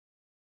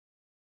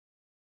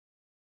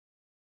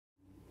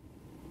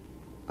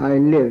I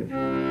live.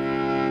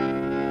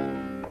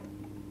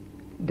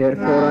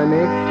 Therefore I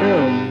make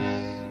films.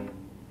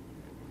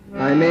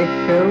 I make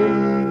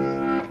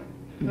films.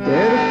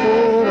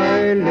 Therefore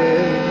I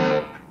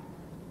live.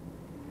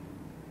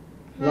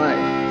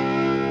 Life.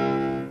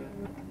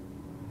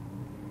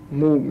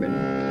 Movement.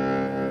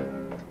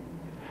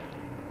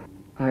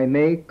 I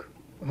make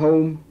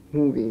home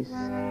movies.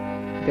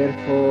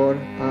 Therefore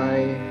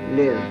I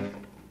live.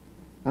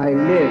 I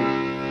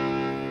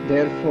live.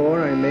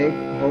 Therefore I make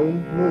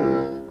home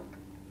movies.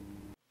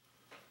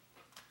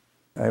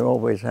 I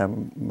always have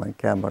my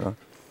camera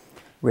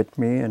with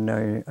me, and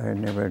I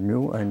never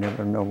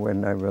know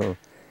when I will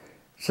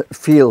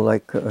feel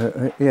like,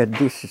 yeah,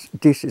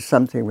 this is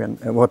something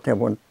what I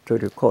want to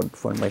record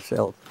for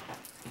myself.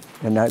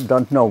 And I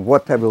don't know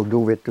what I will do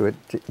with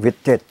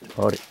it,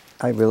 or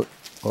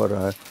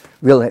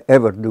will I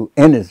ever do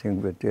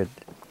anything with it.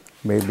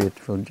 Maybe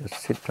it will just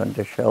sit on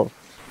the shelf.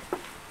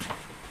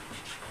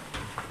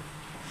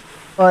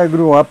 I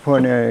grew up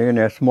in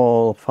a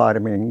small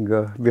farming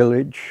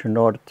village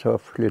north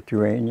of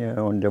Lithuania,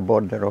 on the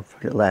border of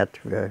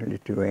Latvia,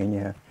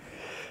 Lithuania.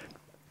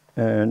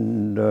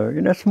 And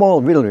in a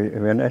small village,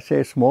 when I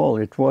say small,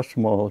 it was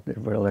small. There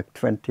were like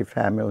 20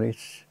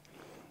 families.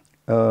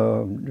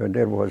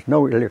 There was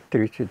no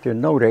electricity,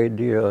 no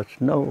radios,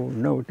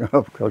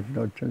 of course,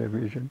 no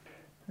television.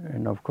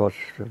 And of course,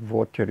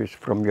 water is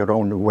from your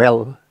own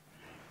well.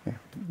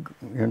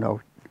 You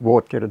know,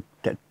 water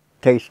that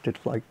tasted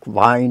like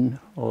wine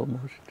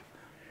almost.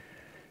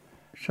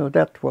 So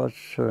that was,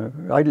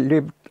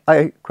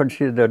 I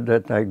consider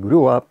that I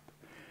grew up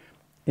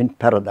in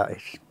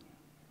paradise.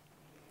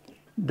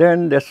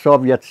 Then the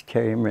Soviets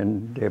came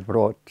and they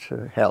brought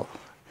hell.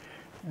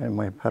 And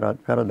my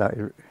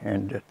paradise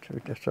ended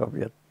with the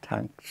Soviet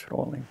tanks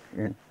rolling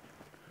in.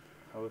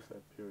 How was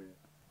that period?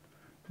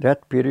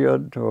 That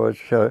period was,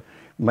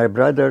 my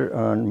brother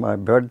on my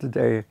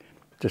birthday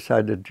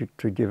decided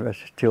to give us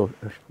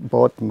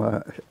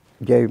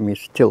gave me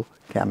still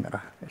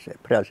camera as a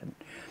present.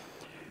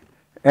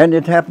 And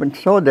it happened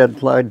so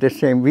that like the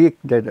same week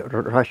the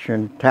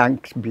Russian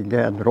tanks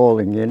began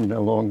rolling in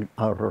along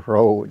our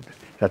road.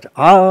 That,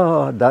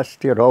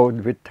 dusty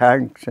road with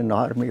tanks and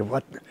army,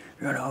 what,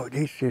 I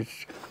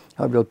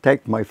will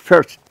take my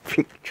first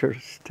picture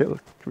still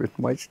with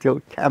my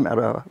still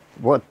camera.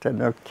 What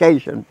an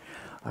occasion.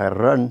 I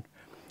run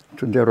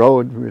to the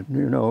road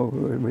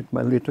with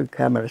my little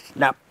camera,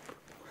 snap.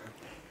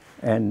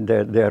 And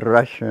the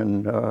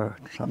Russian,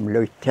 some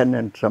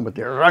lieutenant,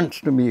 somebody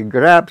runs to me,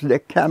 grabs the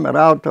camera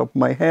out of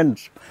my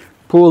hands,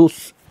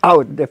 pulls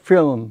out the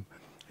film,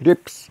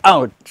 rips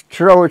out,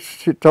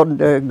 throws it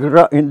on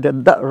in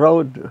the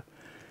road,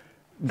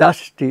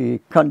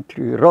 dusty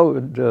country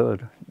road,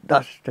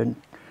 dust,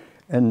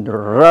 and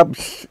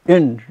rubs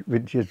in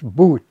with his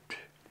boot.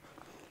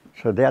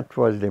 So that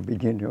was the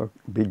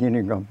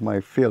beginning of my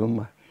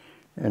film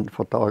and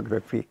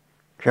photography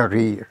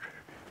career.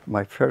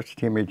 My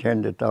first image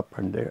ended up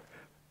on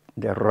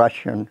the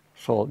Russian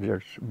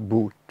soldier's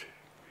boot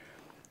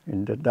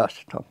in the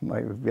dust of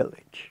my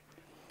village.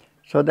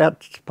 So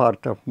that's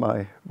part of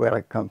where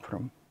I come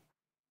from.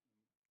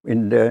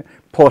 In the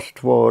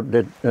post-war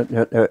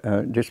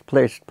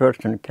displaced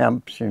person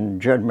camps in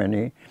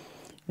Germany,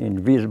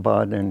 in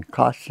Wiesbaden and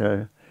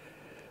Kassel,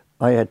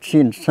 I had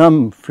seen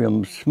some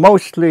films,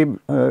 mostly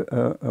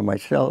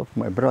myself,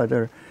 my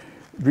brother.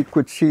 We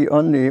could see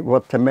only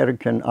what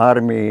American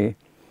army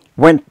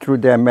went through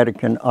the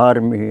American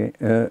army,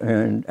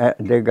 and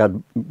they got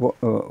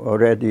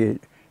already,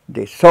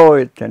 they saw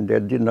it and they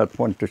did not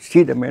want to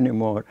see them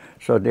anymore,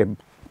 so they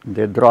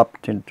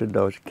dropped into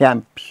those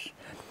camps.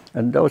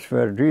 And those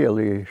were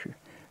really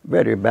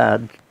very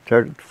bad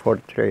third,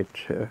 fourth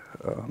rate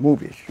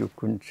movies. You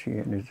couldn't see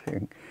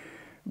anything.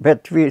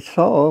 But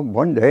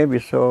one day we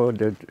saw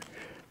the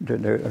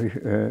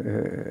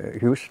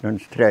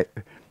Houston's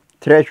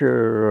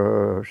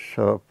Treasures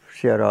of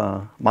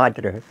Sierra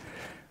Madre,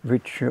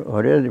 which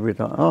already we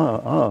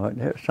thought,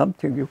 there's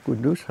something, you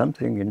could do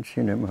something in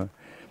cinema.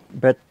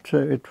 But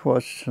it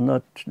was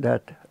not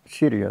that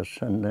serious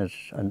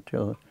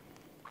until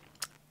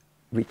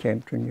we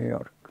came to New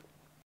York.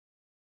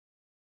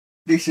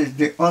 This is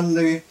the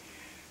only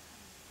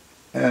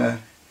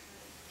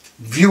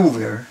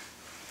viewer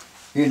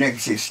in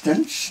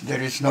existence.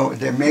 There is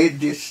they made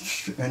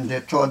this and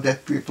they thought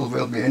that people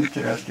will be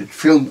interested,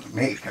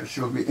 filmmakers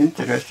will be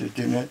interested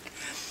in it,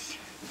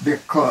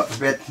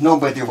 but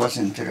nobody was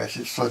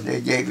interested, so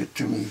they gave it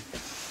to me.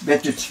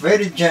 But it's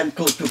very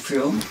gentle to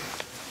film,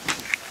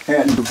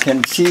 and you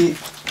can see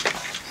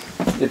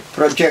it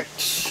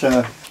projects,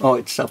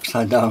 it's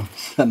upside down,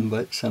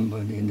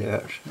 somebody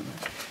there.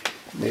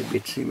 Maybe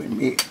it's even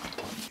me.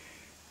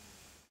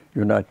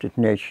 United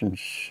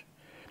Nations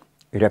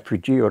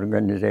Refugee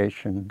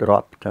Organization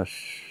dropped us,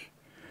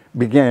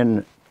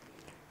 began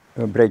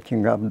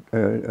breaking up,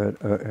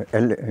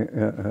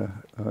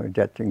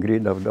 getting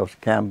rid of those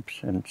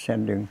camps and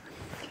sending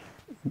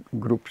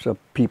groups of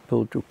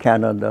people to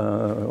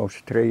Canada,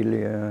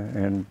 Australia,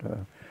 and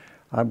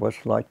I was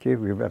lucky,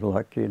 we were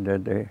lucky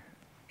that they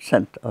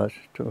sent us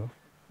to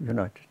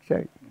United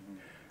States.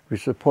 We're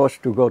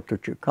supposed to go to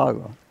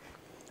Chicago.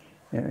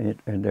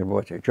 And there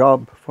was a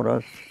job for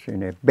us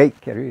in a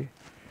bakery.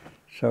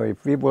 So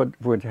if we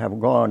would have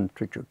gone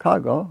to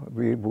Chicago,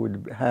 we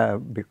would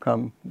have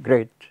become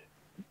great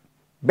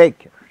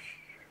bakers.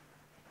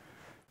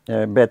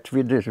 But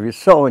we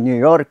saw New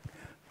York,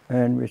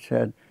 and we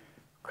said,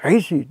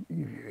 crazy,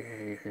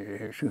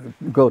 you should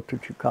go to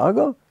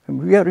Chicago?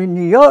 And we are in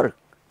New York.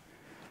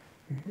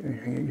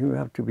 You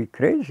have to be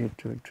crazy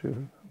to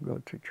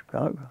go to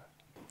Chicago.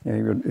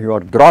 And you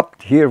are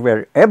dropped here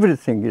where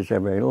everything is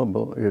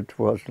available. It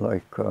was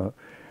like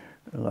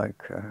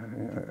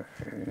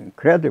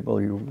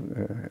incredible. You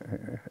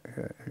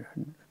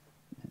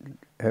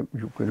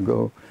could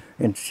go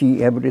and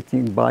see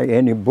everything, buy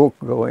any book,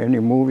 go any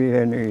movie,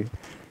 any.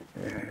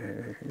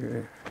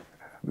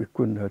 We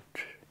could not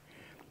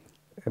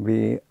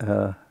be,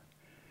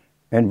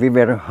 and we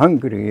were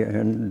hungry,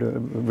 and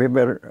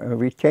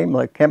we came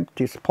like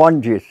empty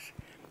sponges,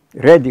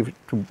 ready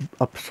to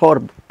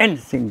absorb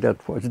anything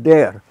that was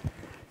there,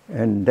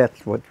 and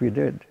that's what we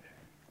did.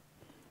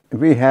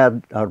 We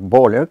had our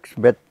bollocks,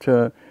 but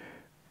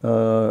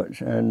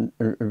and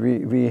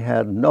we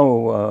had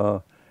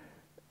no.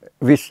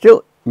 We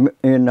still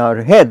in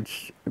our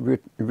heads.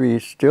 We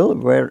still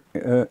were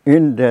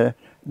in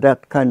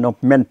that kind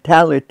of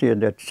mentality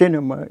that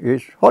cinema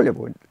is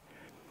Hollywood,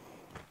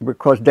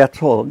 because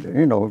that's all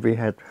we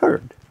had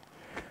heard.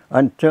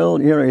 Until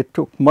it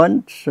took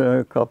months,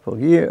 a couple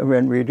of years,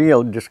 when we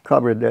really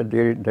discovered that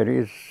there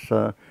is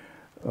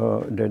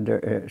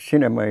that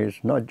cinema is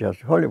not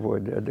just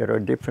Hollywood. There are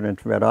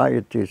different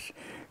varieties.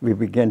 We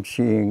began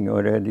seeing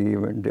already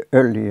even the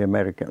early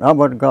American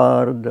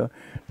avant-garde.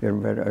 There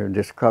were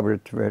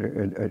discovered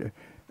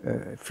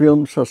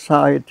film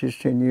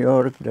societies in New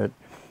York that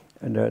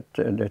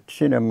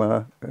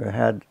cinema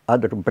had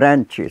other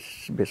branches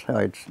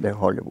besides the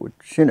Hollywood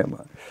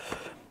cinema.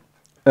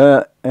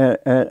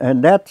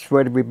 And that's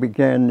where we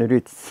began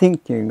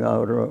rethinking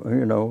our,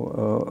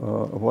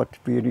 what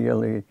we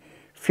really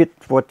fit,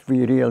 what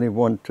we really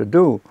want to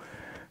do.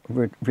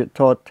 We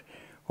thought,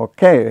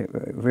 okay,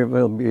 we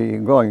will be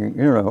going,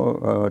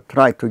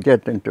 try to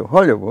get into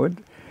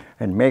Hollywood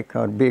and make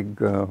our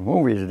big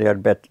movies there,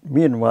 but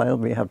meanwhile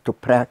we have to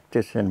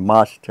practice and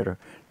master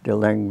the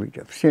language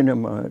of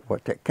cinema,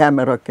 what a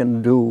camera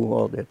can do,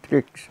 all the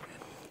tricks.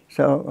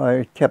 So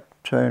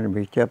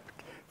we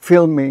kept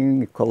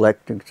filming,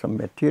 collecting some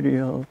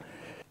material,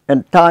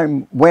 and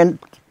time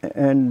went,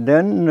 and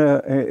then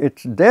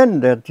it's then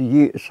that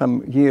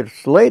some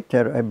years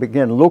later I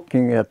began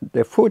looking at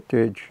the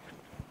footage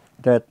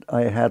that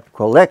I had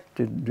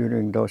collected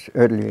during those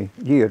early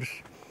years.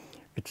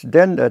 It's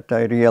then that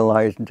I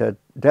realized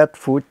that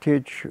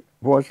footage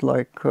was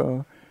like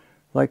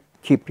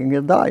keeping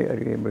a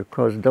diary,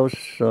 because those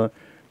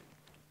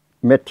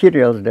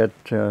materials that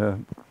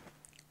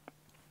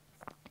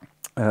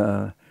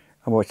I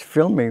was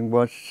filming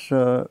was,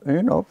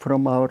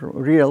 from our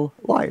real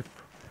life.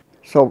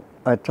 So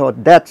I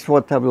thought that's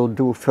what I will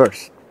do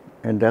first,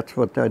 and that's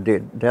what I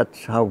did.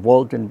 That's how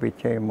Walden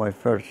became my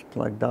first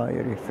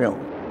diary film.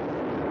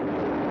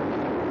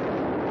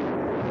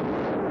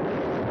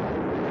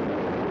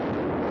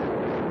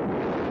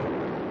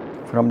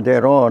 From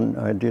there on,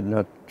 I did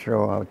not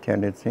throw out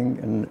anything,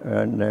 and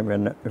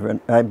when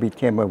I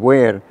became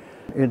aware,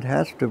 it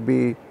has to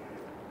be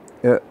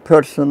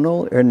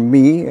personal and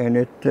me, and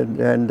it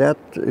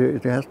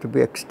has to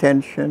be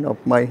extension of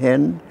my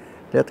hand.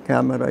 That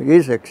camera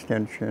is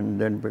extension,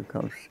 then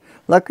becomes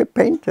like a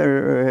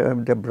painter.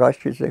 The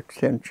brush is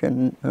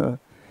extension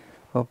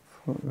of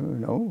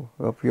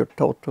your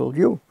total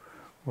you,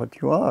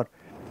 what you are.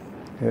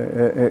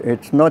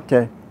 It's not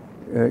a.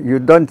 You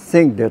don't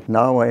think that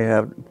now I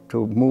have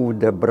to move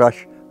the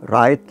brush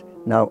right,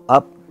 now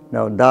up,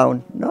 now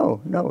down.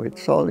 No,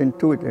 it's all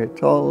intuitive.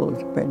 It's all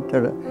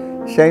painter.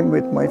 Same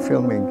with my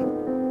filming.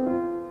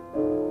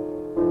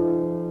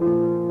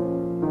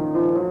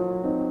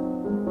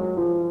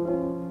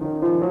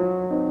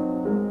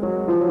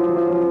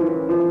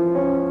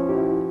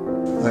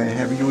 I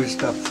have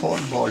used up 4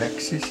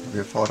 bollexes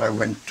before I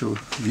went to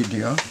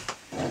video.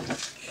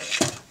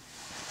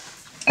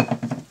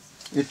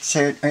 It's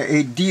an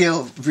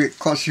ideal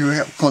because you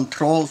have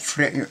control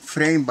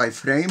frame by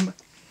frame.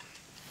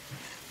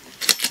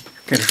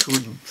 You can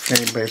shoot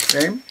frame by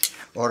frame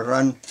or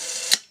run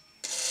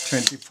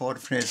 24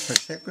 frames per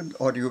second,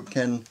 or you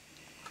can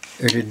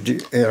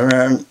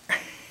run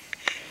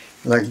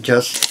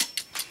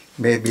just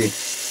maybe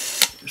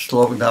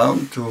slow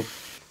down to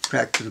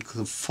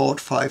practically 4 or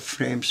 5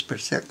 frames per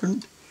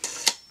second,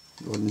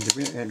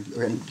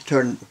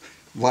 and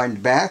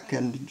wind back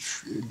and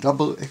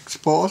double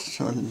expose,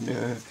 and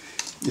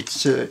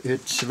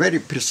it's very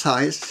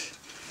precise.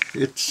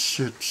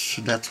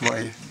 That's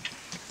why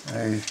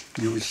I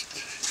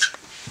used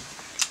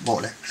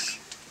Bolex.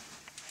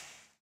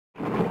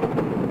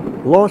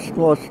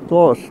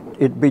 Lost.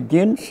 It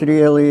begins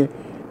really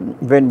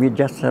when we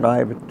just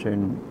arrived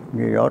in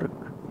New York.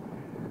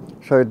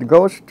 So it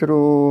goes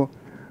through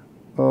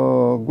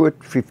a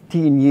good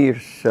 15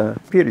 years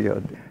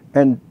period.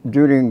 And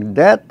during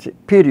that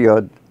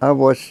period, I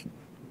was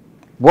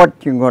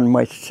working on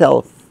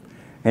myself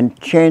and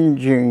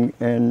changing,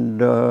 and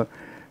there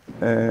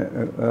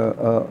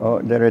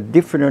are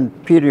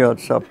different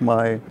periods of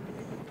my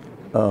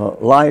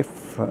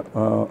life,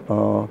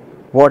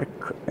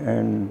 work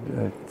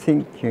and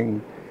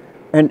thinking,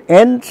 and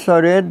ends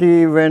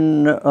already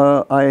when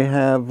I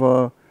have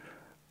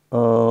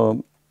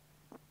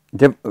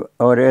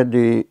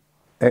already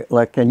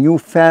like a new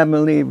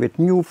family with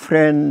new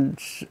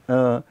friends,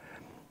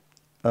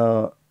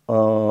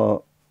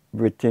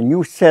 with a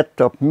new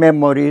set of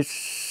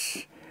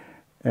memories,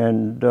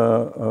 and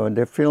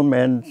the film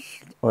ends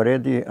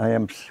already. I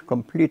am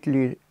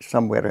completely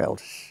somewhere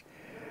else.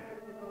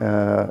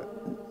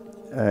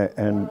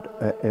 And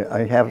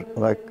I have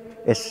like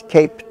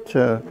escaped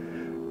the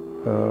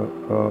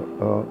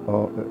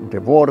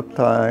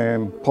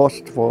wartime,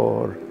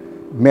 post-war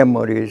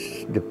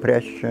memories,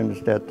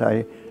 depressions, that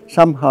I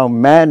somehow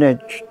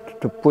managed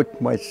to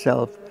put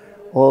myself,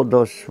 all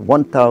those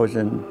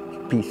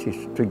 1,000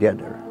 pieces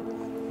together.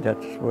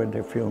 That's where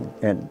the film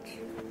ends.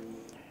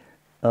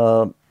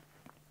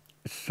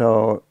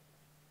 So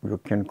you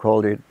can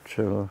call it,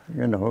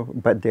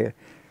 but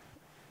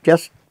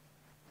just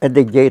at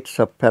the gates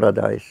of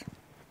paradise.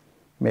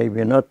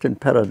 Maybe not in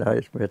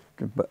paradise, but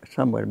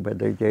somewhere by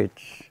the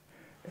gates,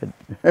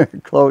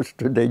 close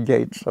to the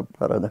gates of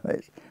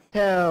paradise.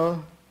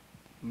 Tell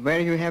where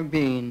you have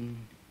been.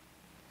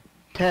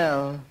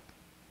 Tell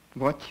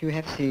what you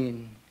have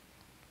seen.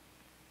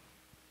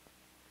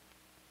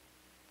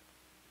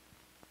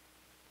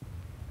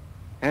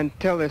 And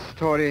tell the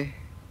story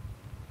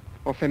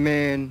of a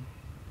man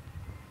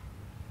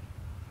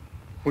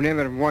who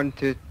never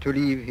wanted to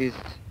leave his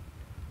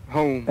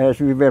home. As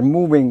we were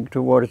moving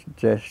towards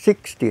the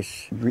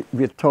 60s,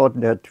 we thought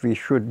that we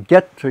should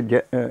get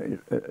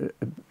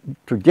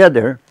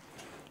together,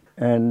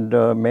 and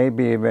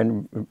maybe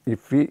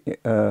if we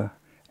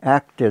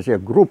act as a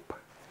group,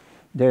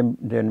 then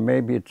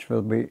maybe it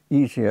will be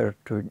easier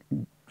to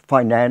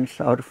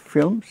finance our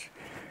films.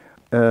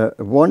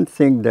 One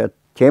thing that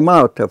came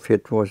out of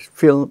it was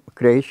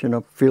creation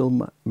of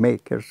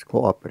filmmakers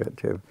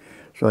cooperative,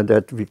 so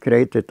that we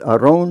created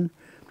our own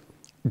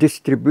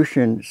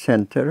distribution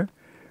center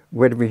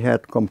where we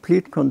had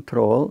complete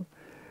control,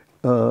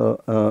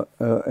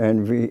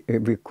 and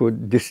we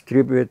could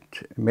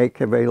distribute,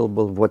 make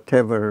available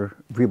whatever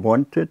we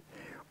wanted,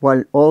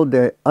 while all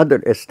the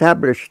other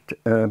established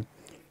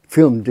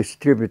film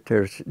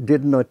distributors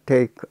did not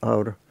take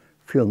our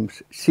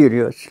films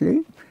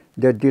seriously.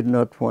 They did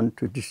not want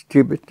to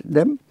distribute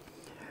them.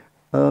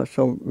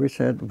 So we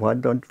said, why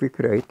don't we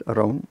create our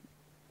own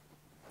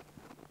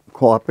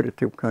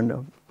cooperative kind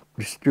of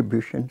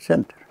distribution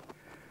center?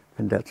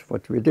 And that's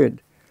what we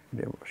did.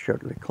 There were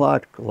Shirley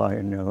Clark,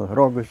 Lionel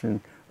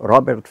Rogerson,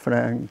 Robert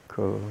Frank,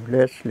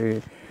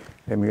 Leslie,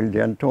 Emil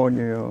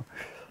D'Antonio,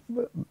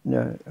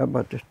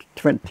 about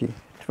 20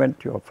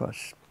 of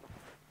us.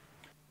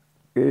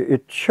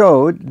 It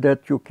showed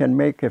that you can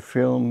make a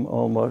film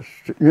almost,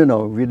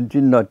 we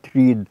did not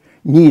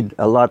need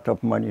a lot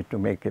of money to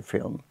make a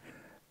film.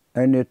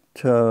 And it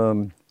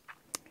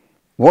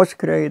was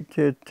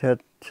created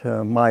at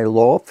my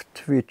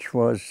loft, which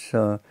was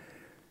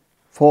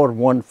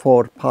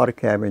 414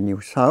 Park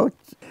Avenue South.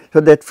 So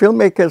that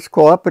Filmmakers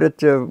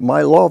Cooperative,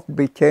 my loft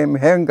became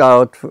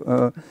hangout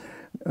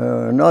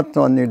not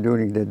only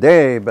during the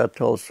day,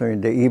 but also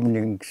in the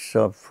evenings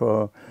of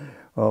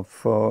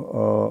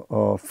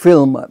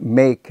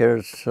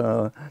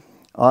filmmakers,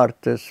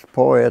 artists,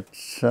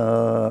 poets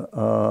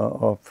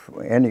of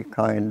any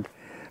kind.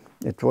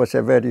 It was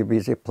a very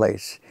busy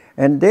place.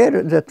 And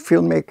there, that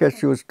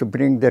filmmakers used to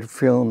bring their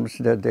films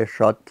that they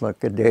shot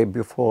like a day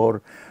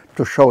before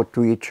to show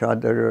to each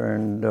other,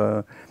 and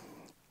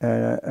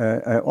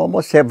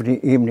almost every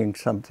evening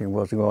something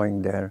was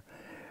going there.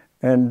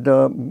 And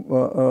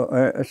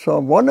so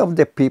one of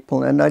the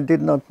people, and I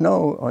did not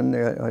know,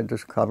 I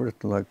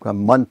discovered like a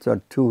month or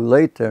two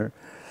later,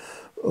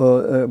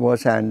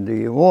 was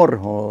Andy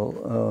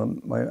Warhol.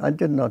 I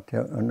did not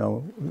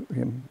know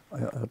him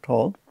at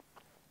all.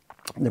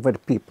 There were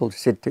people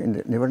sitting,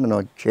 there were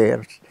no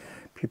chairs,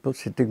 people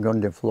sitting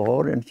on the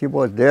floor, and he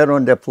was there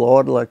on the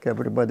floor like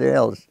everybody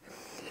else.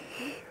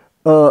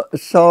 But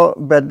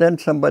then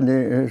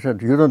somebody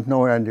said, you don't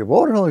know Andy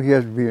Warhol? He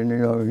has been,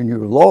 in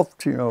your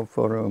loft,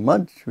 for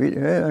months,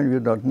 and you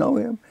don't know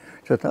him?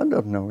 I said, I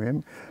don't know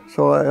him.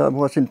 So I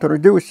was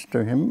introduced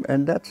to him,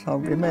 and that's how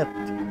we met.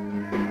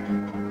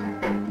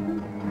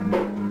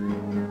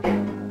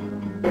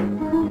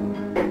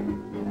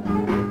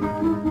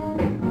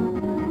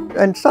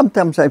 And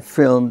sometimes I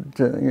filmed,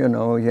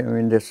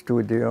 in the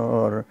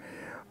studio,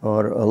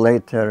 or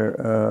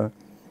later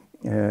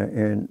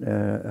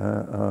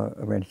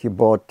when he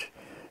bought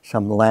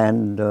some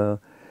land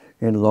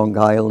in Long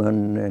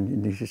Island,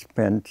 and he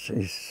spent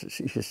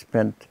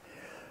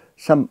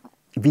some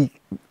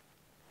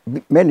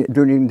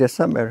during the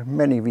summer,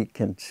 many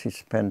weekends he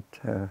spent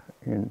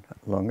in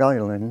Long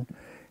Island.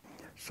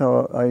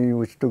 So I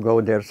used to go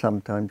there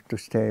sometimes to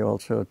stay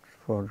also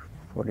for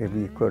for a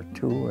week or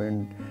two,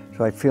 and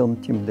so I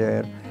filmed him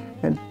there,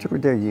 and through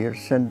the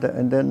years, and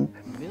then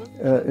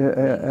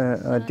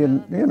I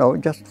didn't, you know,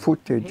 just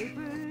footage.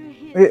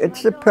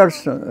 It's a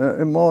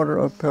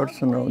more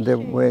personal, the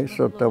way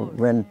sort of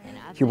when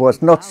he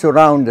was not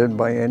surrounded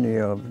by any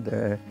of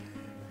the,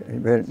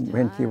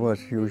 when he was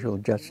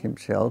usually just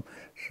himself.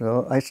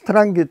 So I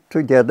strung it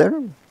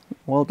together,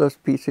 all those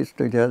pieces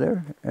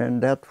together,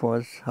 and that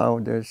was how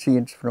the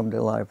scenes from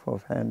the life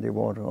of Andy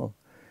Warhol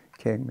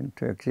came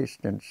into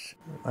existence.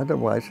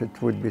 Otherwise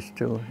it would be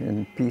still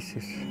in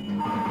pieces.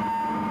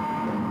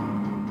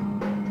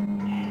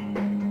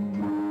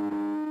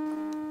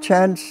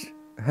 Chance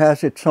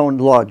has its own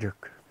logic.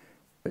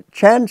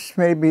 Chance,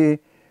 maybe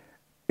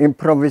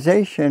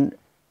improvisation,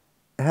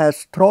 has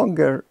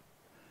stronger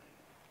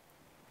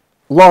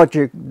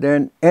logic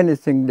than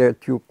anything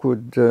that you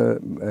could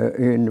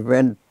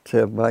invent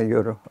by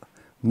your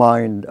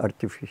mind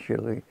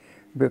artificially,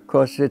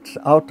 because it's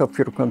out of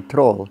your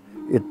control.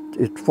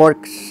 It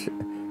works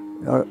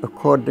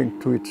according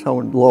to its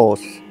own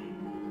laws.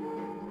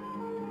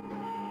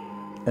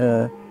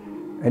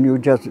 And you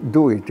just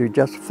do it, you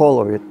just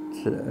follow it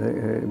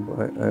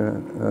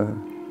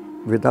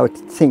without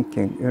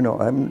thinking. You know,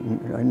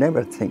 I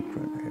never think.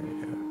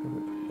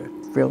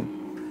 Film,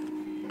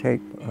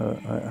 tape,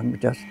 I'm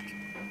just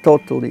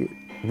totally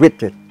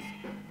with it,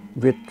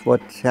 with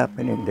what's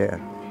happening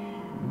there.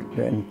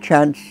 And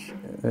chance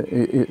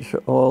is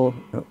all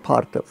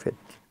part of it.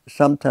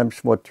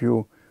 Sometimes what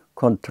you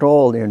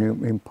control and you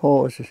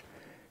impose,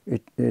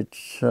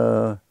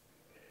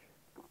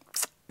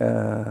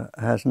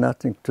 has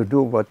nothing to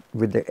do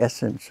with the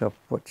essence of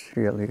what's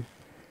really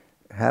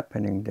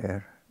happening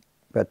there.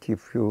 But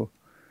if you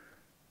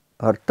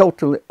are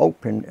totally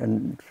open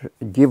and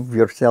give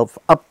yourself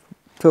up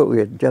to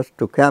it, just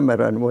to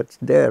camera and what's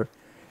there,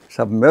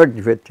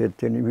 submerge with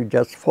it, and you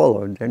just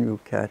follow, then you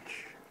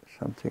catch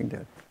something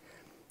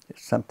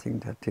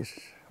that is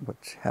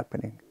what's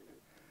happening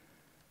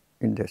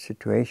in the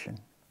situation.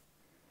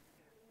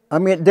 I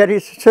mean, there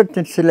is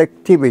certain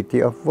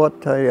selectivity of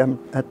what I am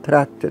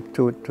attracted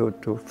to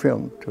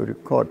film, to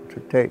record, to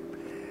tape,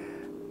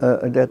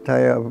 that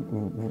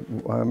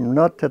I'm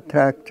not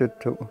attracted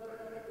to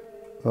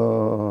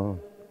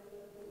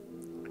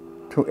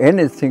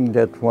anything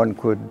that one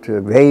could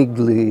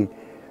vaguely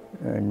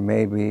and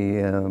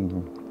maybe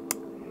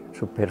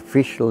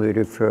superficially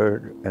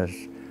refer as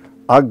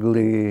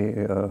ugly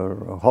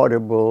or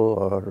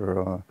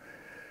horrible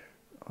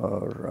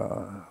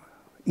or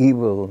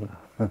evil.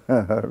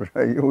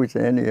 Use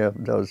any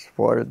of those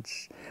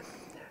words.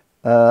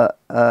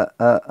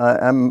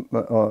 I'm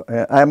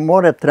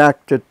more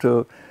attracted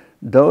to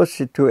those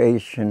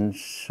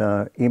situations,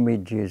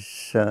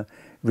 images,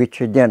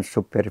 which again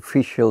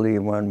superficially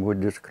one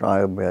would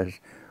describe as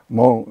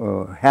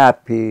more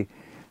happy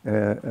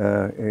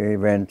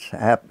events,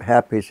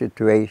 happy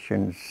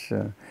situations.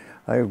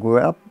 I grew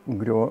up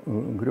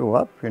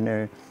in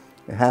a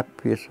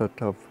happy sort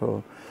of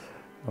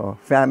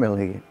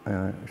family.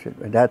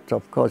 That,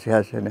 of course,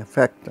 has an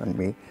effect on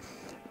me.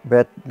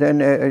 But then,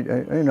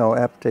 you know,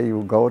 after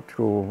you go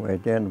through,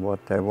 again, what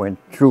I went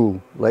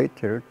through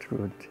later,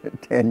 through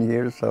 10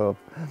 years of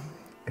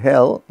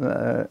hell,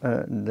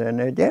 then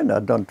again, I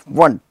don't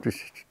want to,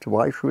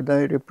 why should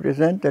I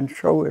represent and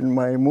show in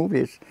my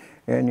movies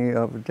any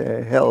of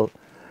the hell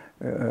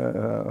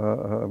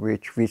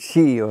which we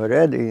see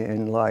already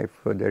in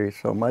life? There is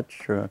so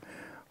much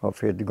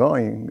of it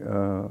going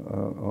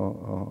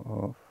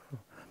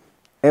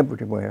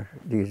everywhere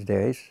these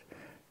days,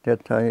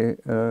 that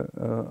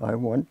I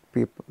want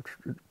give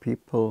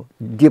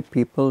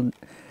people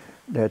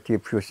that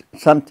if you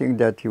something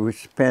that you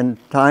spend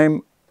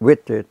time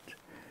with it,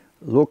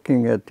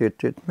 looking at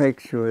it, it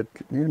makes you,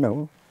 you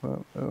know,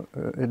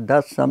 it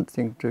does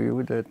something to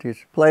you that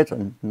is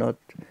pleasant, not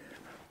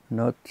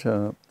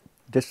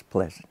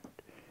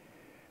displeasant,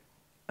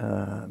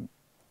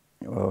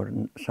 or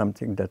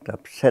something that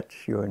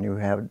upsets you and you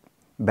have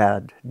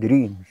bad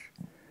dreams.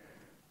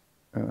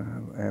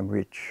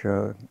 Which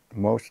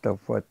most of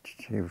what,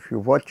 if you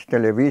watch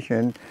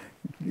television,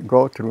 you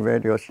go through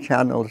various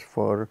channels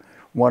for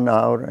 1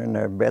 hour, and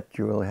I bet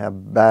you will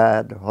have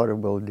bad,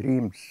 horrible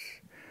dreams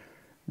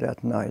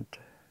that night.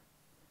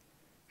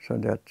 So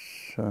that's,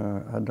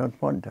 I don't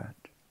want that.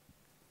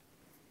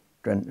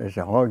 Then they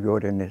say, oh,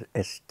 you're an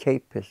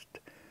escapist.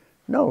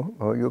 No,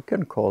 or you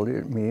can call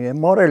me a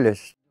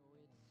moralist.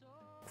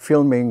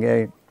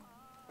 Filming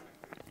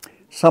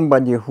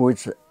somebody who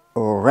is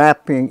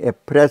wrapping a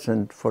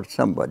present for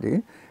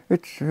somebody,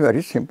 it's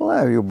very simple.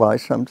 You buy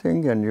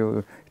something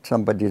and it's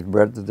somebody's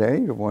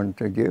birthday, you want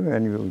to give,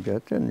 and you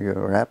get, and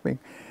you're wrapping.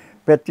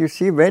 But you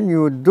see, when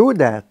you do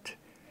that,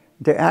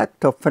 the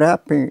act of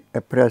wrapping a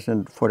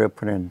present for a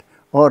friend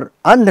or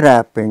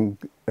unwrapping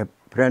a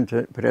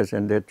present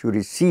that you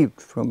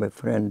received from a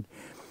friend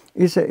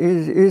is a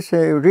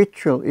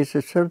ritual, is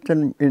a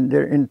certain, in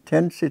their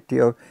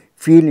intensity of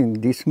feeling.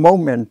 This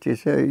moment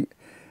is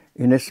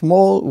in a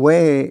small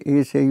way,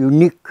 is a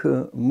unique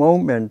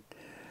moment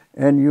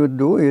and you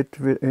do it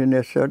in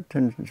a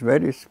certain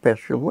very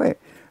special way.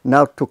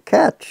 Now to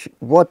catch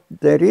what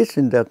there is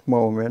in that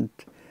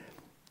moment,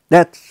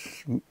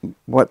 that's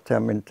what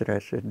I'm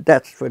interested.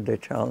 That's what the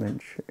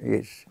challenge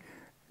is,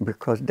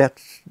 because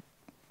that's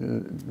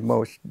the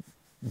most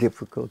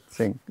difficult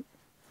thing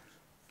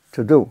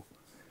to do.